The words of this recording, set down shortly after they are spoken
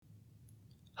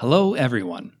Hello,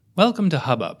 everyone. Welcome to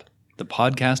Hubbub, the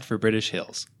podcast for British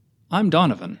Hills. I'm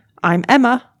Donovan. I'm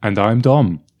Emma. And I'm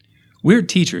Dom. We're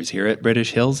teachers here at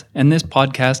British Hills, and this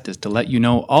podcast is to let you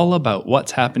know all about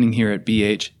what's happening here at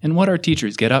BH and what our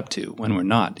teachers get up to when we're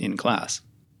not in class.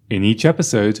 In each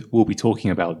episode, we'll be talking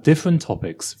about different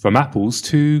topics, from apples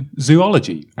to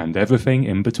zoology and everything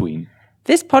in between.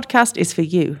 This podcast is for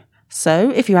you.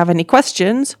 So if you have any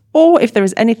questions, or if there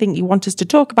is anything you want us to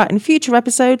talk about in future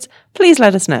episodes, please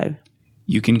let us know.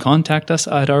 You can contact us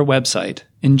at our website,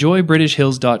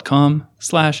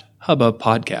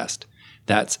 enjoybritishhills.com/hubbubpodcast.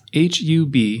 That's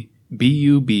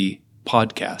HUBBUB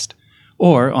podcast.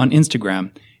 Or on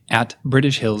Instagram at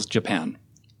British Hills Japan.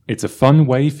 It's a fun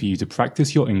way for you to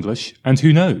practice your English, and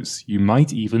who knows, you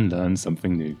might even learn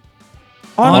something new.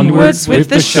 Onwards with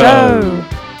the show!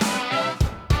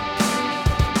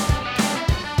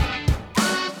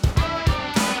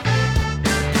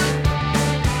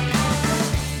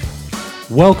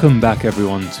 Welcome back,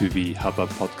 everyone, to the Hubbub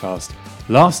podcast.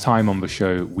 Last time on the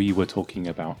show, we were talking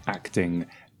about acting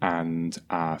and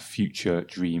our future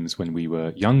dreams when we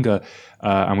were younger,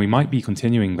 and we might be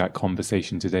continuing that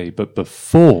conversation today. But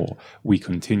before we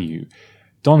continue,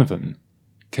 Donovan,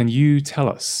 can you tell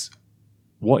us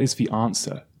what is the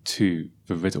answer to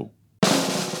the riddle?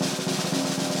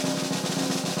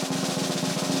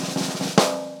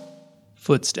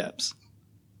 Footsteps.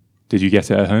 Did you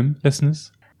get it at home,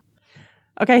 listeners?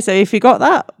 Okay, so if you got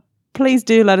that, please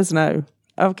do let us know.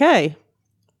 Okay.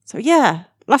 So yeah,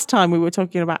 last time we were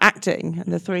talking about acting,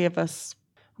 and the three of us,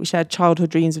 we shared childhood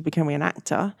dreams of becoming an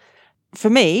actor. For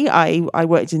me, I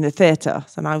worked in the theatre,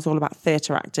 and I was all about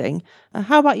theatre acting.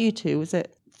 How about you two? Was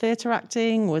it theatre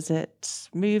acting? Was it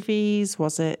movies?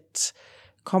 Was it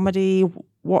comedy?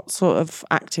 What sort of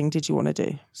acting did you want to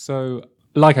do? So,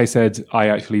 like I said, I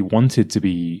actually wanted to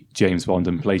be James Bond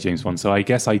and play James Bond. So I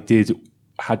guess I did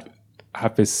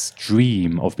have this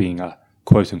dream of being a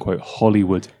quote-unquote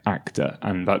Hollywood actor,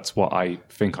 and that's what I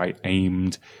think I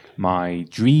aimed my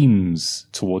dreams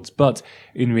towards. But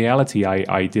in reality,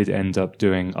 I did end up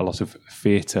doing a lot of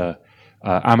theatre,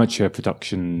 amateur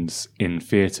productions in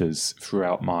theatres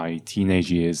throughout my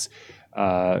teenage years.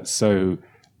 So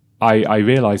I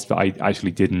realised that I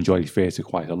actually did enjoy theatre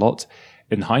quite a lot.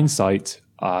 In hindsight,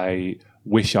 I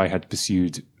wish I had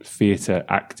pursued theatre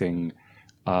acting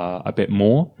a bit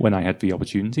more when I had the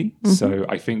opportunity. Mm-hmm. So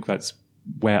I think that's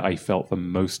where I felt the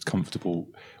most comfortable.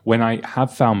 When I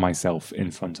have found myself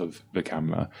in front of the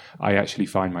camera, I actually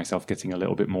find myself getting a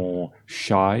little bit more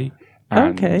shy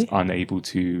and unable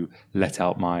to let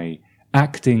out my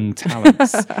acting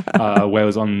talents.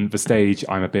 Whereas on the stage,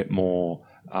 I'm a bit more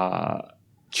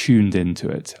tuned into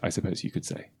it, I suppose you could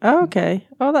say. Okay.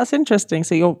 Oh, that's interesting.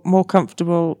 So you're more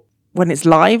comfortable when it's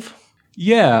live?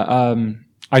 Yeah.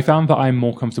 I found that I'm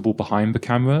more comfortable behind the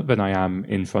camera than I am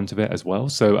in front of it as well.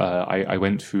 So I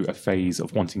went through a phase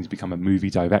of wanting to become a movie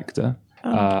director.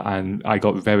 And I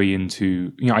got very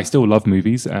into, I still love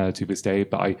movies to this day,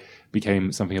 but I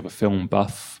became something of a film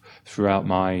buff throughout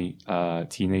my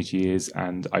teenage years.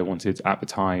 And I wanted at the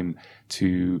time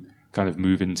to kind of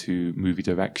move into movie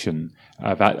direction.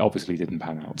 That obviously didn't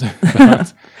pan out.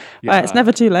 But, it's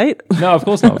never too late. No, of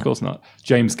course not.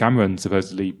 James Cameron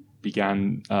supposedly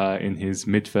began in his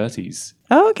mid-30s.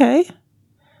 Oh, okay.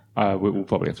 We'll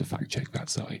probably have to fact-check that,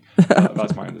 sorry.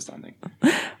 That's my understanding.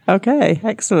 Okay,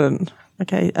 excellent.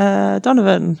 Okay,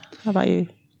 Donovan, how about you?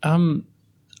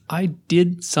 I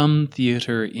did some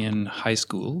theatre in high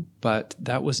school, but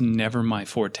that was never my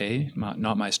forte,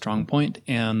 not my strong point.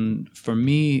 And for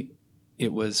me,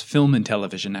 it was film and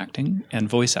television acting and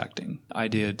voice acting. I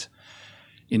did,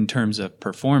 in terms of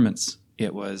performance,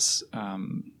 it was...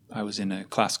 I was in a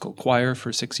classical choir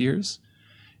for 6 years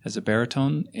as a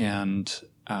baritone, and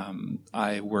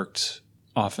I worked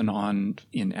off and on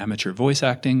in amateur voice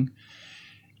acting.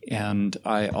 And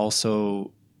I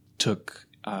also took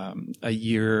a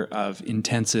year of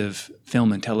intensive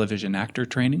film and television actor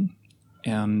training.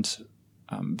 And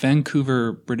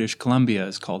Vancouver, British Columbia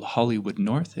is called Hollywood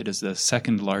North. It is the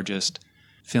second largest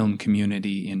film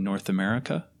community in North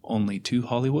America, only to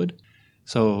Hollywood.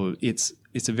 So it's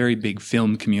a very big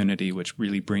film community, which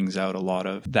really brings out a lot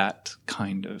of that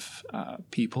kind of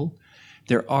people.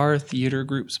 There are theater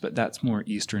groups, but that's more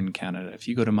Eastern Canada. If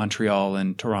you go to Montreal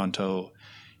and Toronto,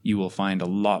 you will find a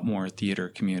lot more theater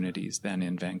communities than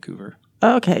in Vancouver.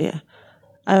 Okay, yeah.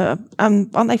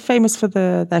 Aren't they famous for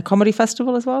their comedy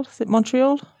festival as well? Is it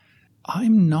Montreal?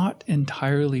 I'm not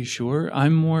entirely sure.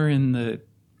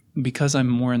 Because I'm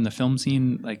more in the film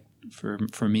scene, like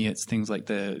for me, it's things like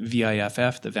the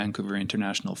VIFF, the Vancouver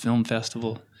International Film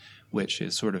Festival, which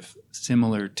is sort of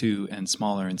similar to and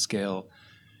smaller in scale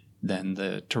than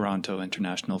the Toronto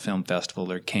International Film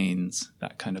Festival or Cannes,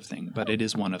 that kind of thing. But it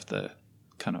is one of the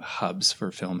kind of hubs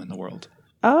for film in the world.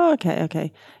 Oh,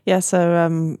 okay. Yeah,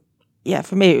 so,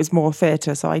 for me, it was more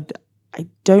theatre. So I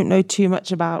don't know too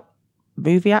much about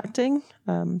movie acting,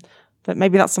 but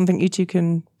maybe that's something you two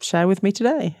can share with me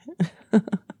today.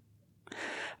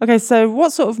 Okay, so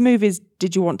what sort of movies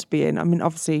did you want to be in? I mean,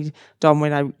 obviously,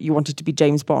 Dom, you wanted to be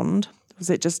James Bond. Was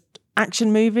it just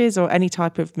action movies or any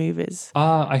type of movies?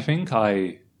 I think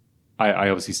I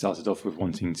obviously started off with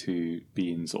wanting to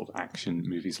be in sort of action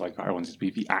movies. Like I wanted to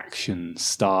be the action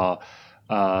star,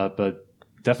 but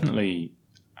definitely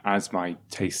as my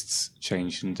tastes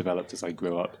changed and developed as I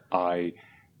grew up, I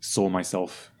saw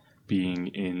myself being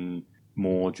in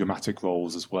more dramatic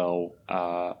roles as well.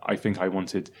 I think I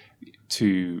wanted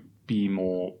to be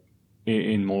more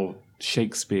in more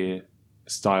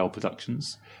Shakespeare-style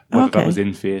productions, whether that was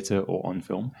in theatre or on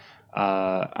film.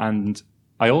 And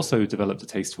I also developed a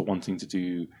taste for wanting to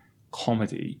do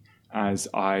comedy, as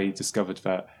I discovered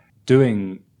that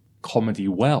doing comedy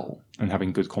well and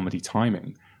having good comedy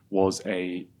timing was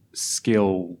a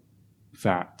skill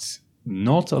that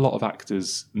not a lot of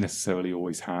actors necessarily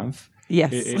always have.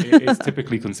 Yes. It's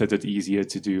typically considered easier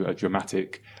to do a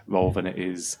dramatic role than it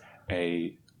is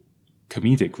a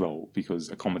comedic role, because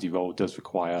a comedy role does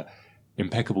require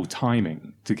impeccable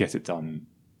timing to get it done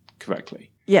correctly.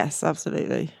 Yes,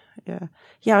 absolutely.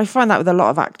 Yeah, I find that with a lot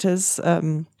of actors.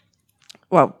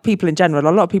 People in general,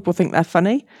 a lot of people think they're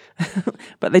funny,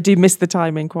 but they do miss the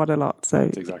timing quite a lot. So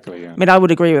Exactly, yeah. I mean, I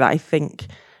would agree with that. I think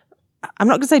I'm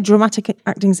not going to say dramatic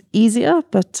acting's easier,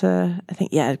 but I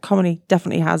think, comedy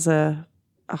definitely has a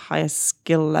higher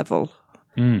skill level.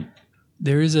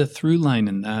 There is a through line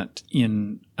in that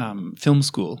in film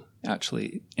school,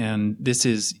 actually. And this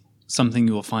is something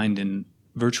you will find in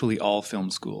virtually all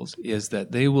film schools, is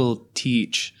that they will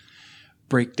teach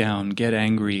break down, get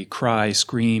angry, cry,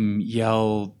 scream,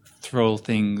 yell, throw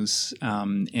things,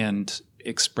 and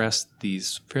express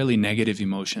these fairly negative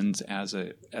emotions as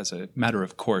a matter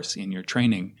of course in your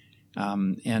training.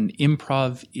 And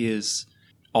improv is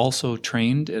also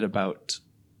trained at about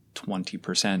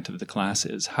 20% of the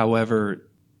classes. However,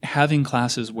 having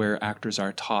classes where actors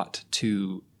are taught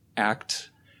to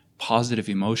act positive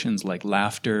emotions like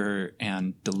laughter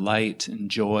and delight and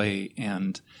joy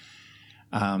and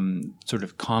sort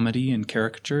of comedy and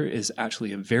caricature is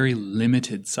actually a very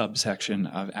limited subsection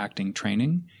of acting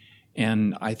training.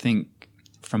 And I think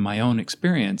from my own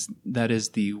experience, that is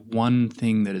the one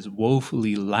thing that is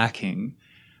woefully lacking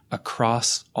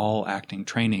across all acting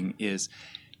training, is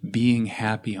being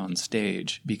happy on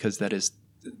stage, because that is,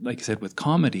 like I said, with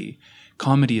comedy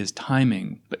is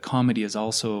timing, but comedy is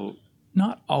also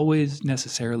not always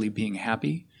necessarily being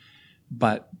happy.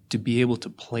 But to be able to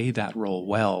play that role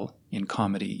well in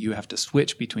comedy, you have to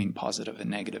switch between positive and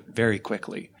negative very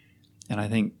quickly. And I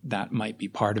think that might be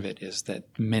part of it, is that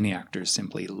many actors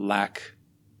simply lack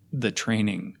the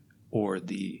training or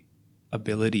the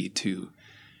ability to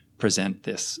present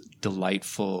this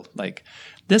delightful, like,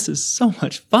 this is so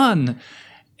much fun.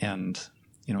 And,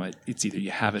 it's either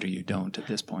you have it or you don't at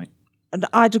this point. And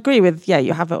I'd agree with,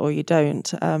 you have it or you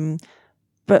don't.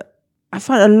 But I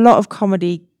find a lot of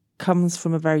comedy comes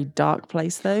from a very dark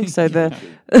place, though. So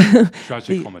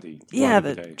tragic comedy.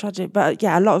 The tragic. But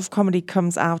a lot of comedy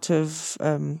comes out of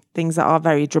things that are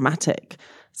very dramatic.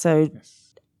 So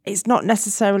it's not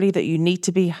necessarily that you need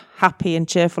to be happy and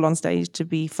cheerful on stage to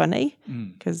be funny,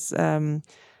 because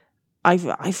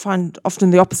I find often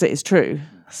the opposite is true.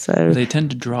 So they tend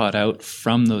to draw it out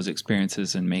from those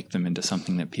experiences and make them into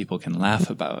something that people can laugh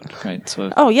about, right? So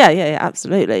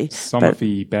absolutely. Some of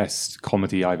the best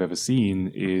comedy I've ever seen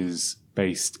is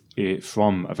based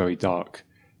from a very dark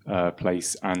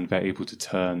place, and they're able to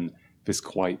turn this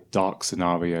quite dark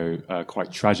scenario,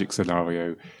 quite tragic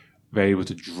scenario, they're able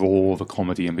to draw the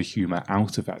comedy and the humour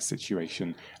out of that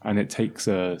situation. And it takes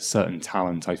a certain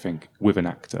talent, I think, with an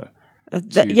actor.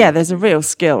 There's a real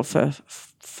skill for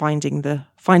finding the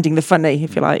funny,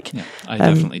 if you like. Yeah, I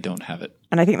definitely don't have it.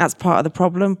 And I think that's part of the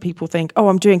problem. People think,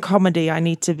 I'm doing comedy, I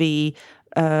need to be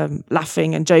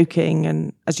laughing and joking.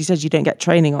 And as you said, you don't get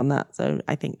training on that. So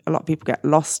I think a lot of people get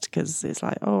lost because it's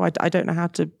like, I don't know how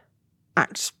to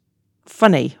act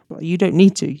funny. Well, you don't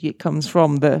need to. It comes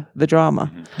from the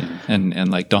drama. Yeah.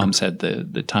 And like Dom said,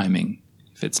 the timing,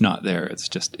 if it's not there,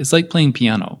 it's like playing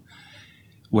piano,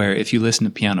 where if you listen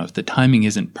to piano, if the timing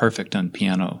isn't perfect on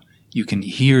piano, you can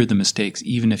hear the mistakes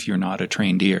even if you're not a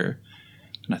trained ear.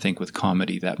 And I think with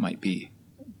comedy, that might be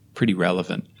pretty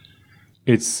relevant.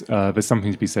 There's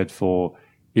something to be said for,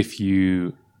 if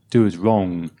you do it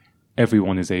wrong,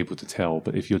 everyone is able to tell.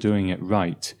 But if you're doing it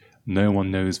right, no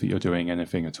one knows that you're doing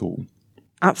anything at all.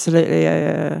 Absolutely.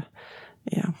 Yeah.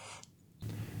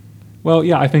 Well,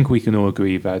 yeah, I think we can all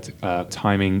agree that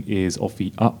timing is of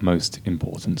the utmost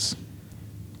importance.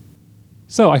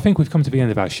 So I think we've come to the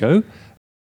end of our show.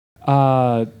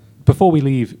 Before we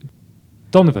leave,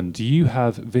 Donovan, do you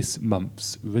have this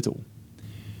month's riddle?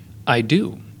 I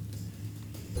do.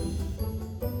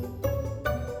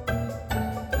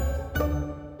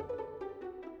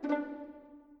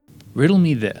 Riddle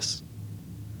me this.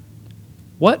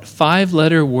 What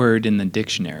 5-letter word in the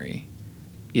dictionary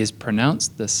is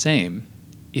pronounced the same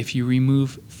if you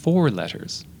remove 4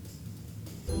 letters?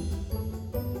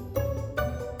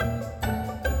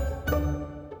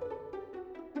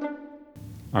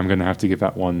 I'm going to have to give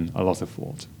that one a lot of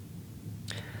thought.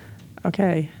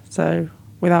 Okay, so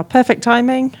with our perfect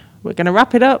timing, we're going to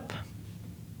wrap it up.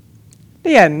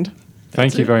 The end.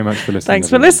 Thank you very much for listening. Thanks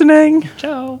for everyone. listening.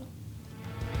 Ciao.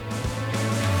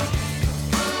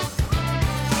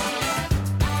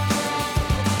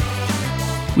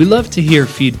 We love to hear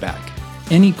feedback.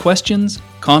 Any questions,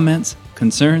 comments,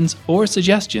 concerns, or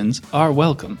suggestions are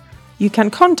welcome. You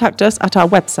can contact us at our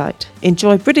website,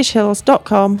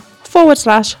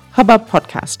 enjoybritishhills.com/hubbub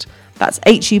podcast. That's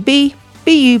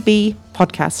HUBBUB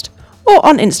podcast. Or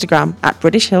on Instagram at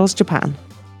British Hills Japan.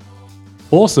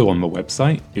 Also on the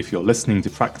website, if you're listening to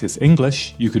practice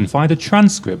English, you can find a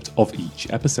transcript of each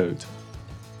episode.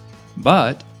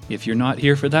 But if you're not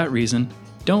here for that reason,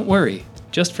 don't worry.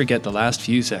 Just forget the last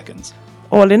few seconds.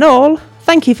 All in all,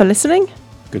 thank you for listening.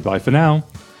 Goodbye for now.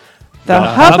 The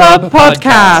Hubbub Hubbub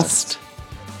Podcast.